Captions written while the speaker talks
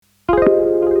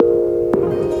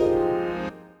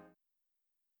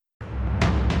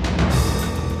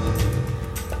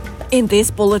In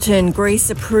this bulletin, Greece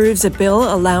approves a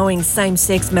bill allowing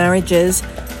same-sex marriages.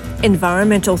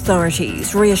 Environmental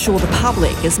authorities reassure the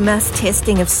public as mass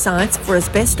testing of sites for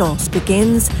asbestos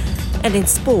begins. And in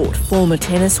sport, former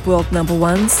tennis world number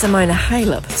one Simona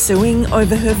Halep suing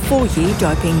over her 4-year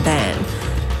doping ban.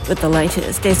 With the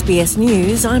latest SBS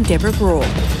News, I'm Deborah Braw.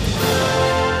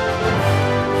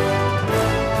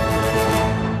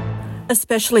 A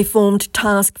specially formed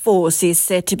task force is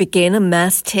set to begin a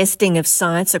mass testing of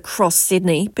sites across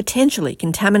Sydney potentially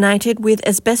contaminated with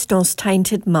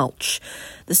asbestos-tainted mulch.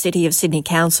 The City of Sydney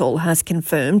Council has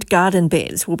confirmed garden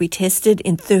beds will be tested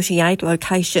in 38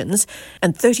 locations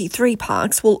and 33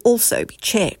 parks will also be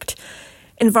checked.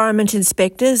 Environment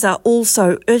inspectors are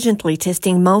also urgently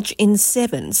testing mulch in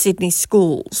 7 Sydney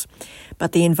schools.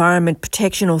 But the Environment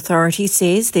Protection Authority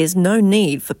says there's no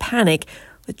need for panic,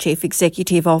 with Chief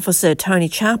Executive Officer Tony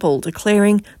Chappell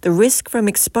declaring the risk from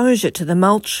exposure to the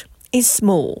mulch is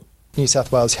small. New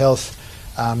South Wales Health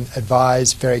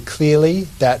advised very clearly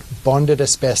that bonded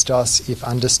asbestos, if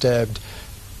undisturbed,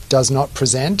 does not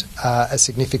present a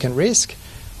significant risk.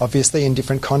 Obviously, in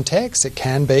different contexts, it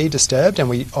can be disturbed, and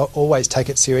we always take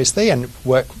it seriously and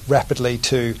work rapidly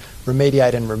to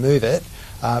remediate and remove it.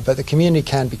 But the community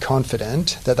can be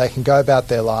confident that they can go about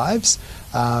their lives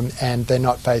and they're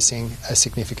not facing a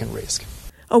significant risk.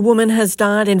 A woman has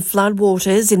died in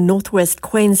floodwaters in northwest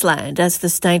Queensland as the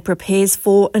state prepares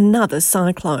for another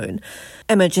cyclone.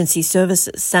 Emergency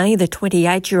services say the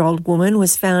 28-year-old woman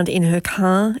was found in her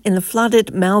car in the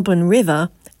flooded Melbourne River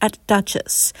at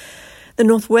Duchess. The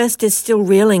northwest is still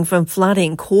reeling from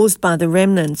flooding caused by the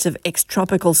remnants of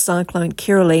ex-tropical cyclone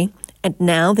Kirrily, and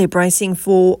now they're bracing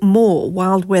for more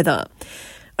wild weather.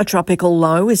 A tropical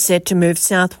low is set to move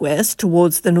southwest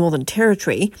towards the Northern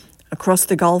Territory, across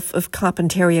the Gulf of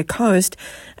Carpentaria Coast,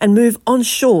 and move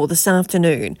onshore this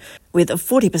afternoon, with a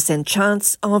 40%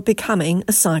 chance of becoming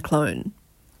a cyclone.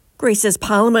 Greece's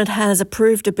parliament has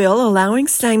approved a bill allowing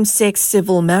same-sex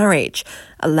civil marriage,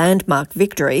 a landmark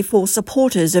victory for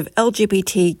supporters of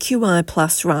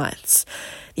LGBTQI+ rights.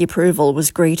 The approval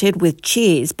was greeted with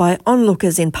cheers by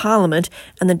onlookers in Parliament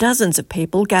and the dozens of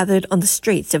people gathered on the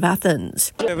streets of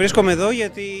Athens.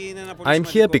 I'm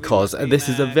here because this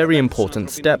is a very important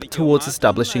step towards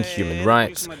establishing human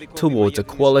rights, towards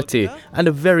equality, and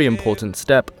a very important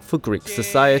step for Greek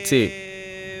society.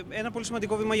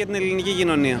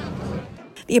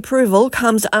 The approval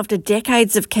comes after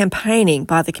decades of campaigning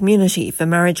by the community for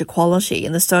marriage equality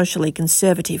in the socially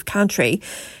conservative country.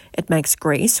 It makes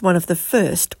Greece one of the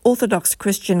first Orthodox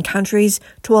Christian countries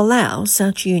to allow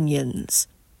such unions.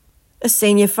 A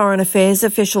senior foreign affairs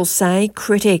official say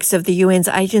critics of the UN's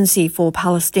Agency for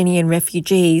Palestinian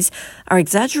Refugees are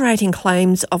exaggerating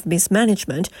claims of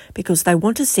mismanagement because they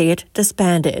want to see it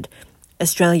disbanded.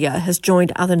 Australia has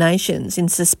joined other nations in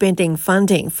suspending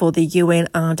funding for the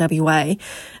UNRWA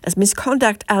as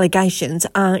misconduct allegations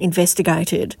are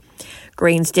investigated.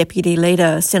 Greens Deputy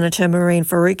Leader Senator Mehreen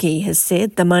Faruqi has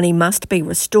said the money must be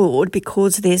restored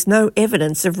because there's no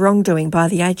evidence of wrongdoing by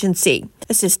the agency.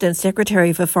 Assistant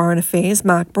Secretary for Foreign Affairs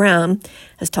Mark Brown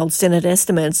has told Senate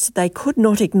estimates they could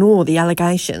not ignore the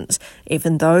allegations,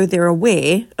 even though they're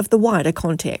aware of the wider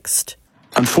context.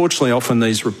 Unfortunately, often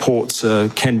these reports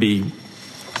can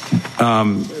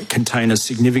contain a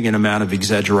significant amount of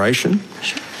exaggeration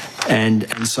and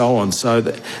so on. So,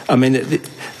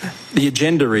 the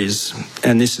agenda is,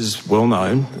 and this is well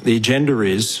known, the agenda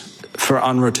is for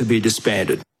UNRWA to be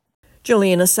disbanded.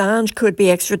 Julian Assange could be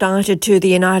extradited to the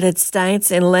United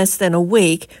States in less than a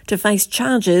week to face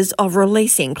charges of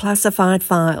releasing classified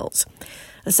files.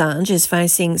 Assange is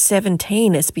facing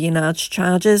 17 espionage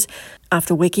charges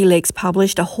after WikiLeaks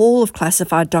published a haul of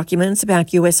classified documents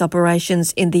about US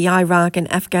operations in the Iraq and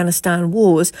Afghanistan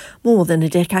wars more than a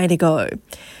decade ago.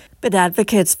 But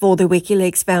advocates for the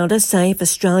WikiLeaks founder say if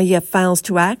Australia fails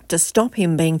to act to stop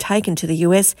him being taken to the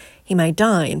US, he may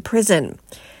die in prison.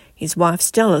 His wife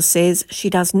Stella says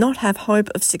she does not have hope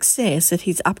of success at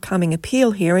his upcoming appeal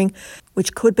hearing,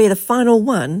 which could be the final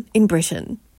one in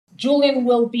Britain. Julian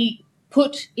will be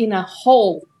put in a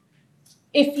hole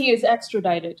if he is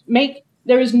extradited.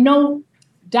 There is no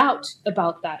doubt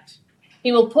about that.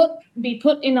 He will be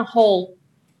put in a hole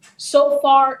so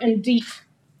far and deep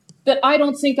that I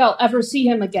don't think I'll ever see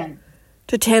him again.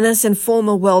 To tennis, and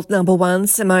former world number one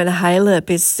Simona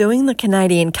Halep is suing the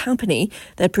Canadian company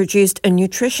that produced a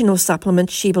nutritional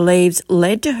supplement she believes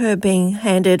led to her being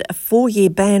handed a 4-year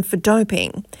ban for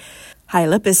doping.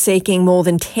 Halep is seeking more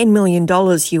than $10 million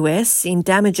US in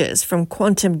damages from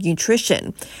Quantum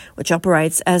Nutrition, which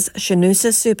operates as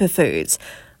Shanusa Superfoods,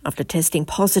 after testing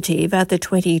positive at the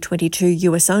 2022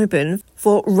 US Open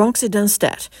for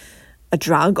roxadustat. a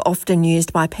drug often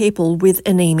used by people with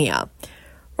anemia.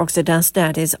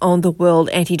 Roxadustat is on the World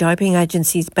Anti-Doping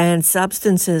Agency's banned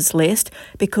substances list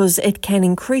because it can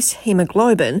increase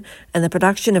hemoglobin and the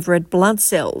production of red blood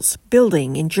cells,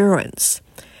 building endurance.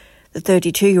 The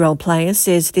 32-year-old player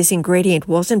says this ingredient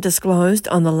wasn't disclosed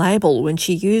on the label when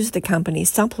she used the company's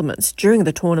supplements during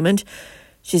the tournament.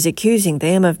 She's accusing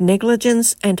them of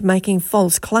negligence and making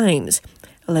false claims,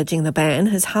 alleging the ban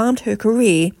has harmed her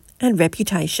career and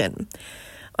reputation.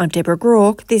 I'm Deborah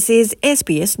Groark. This is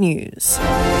SBS News.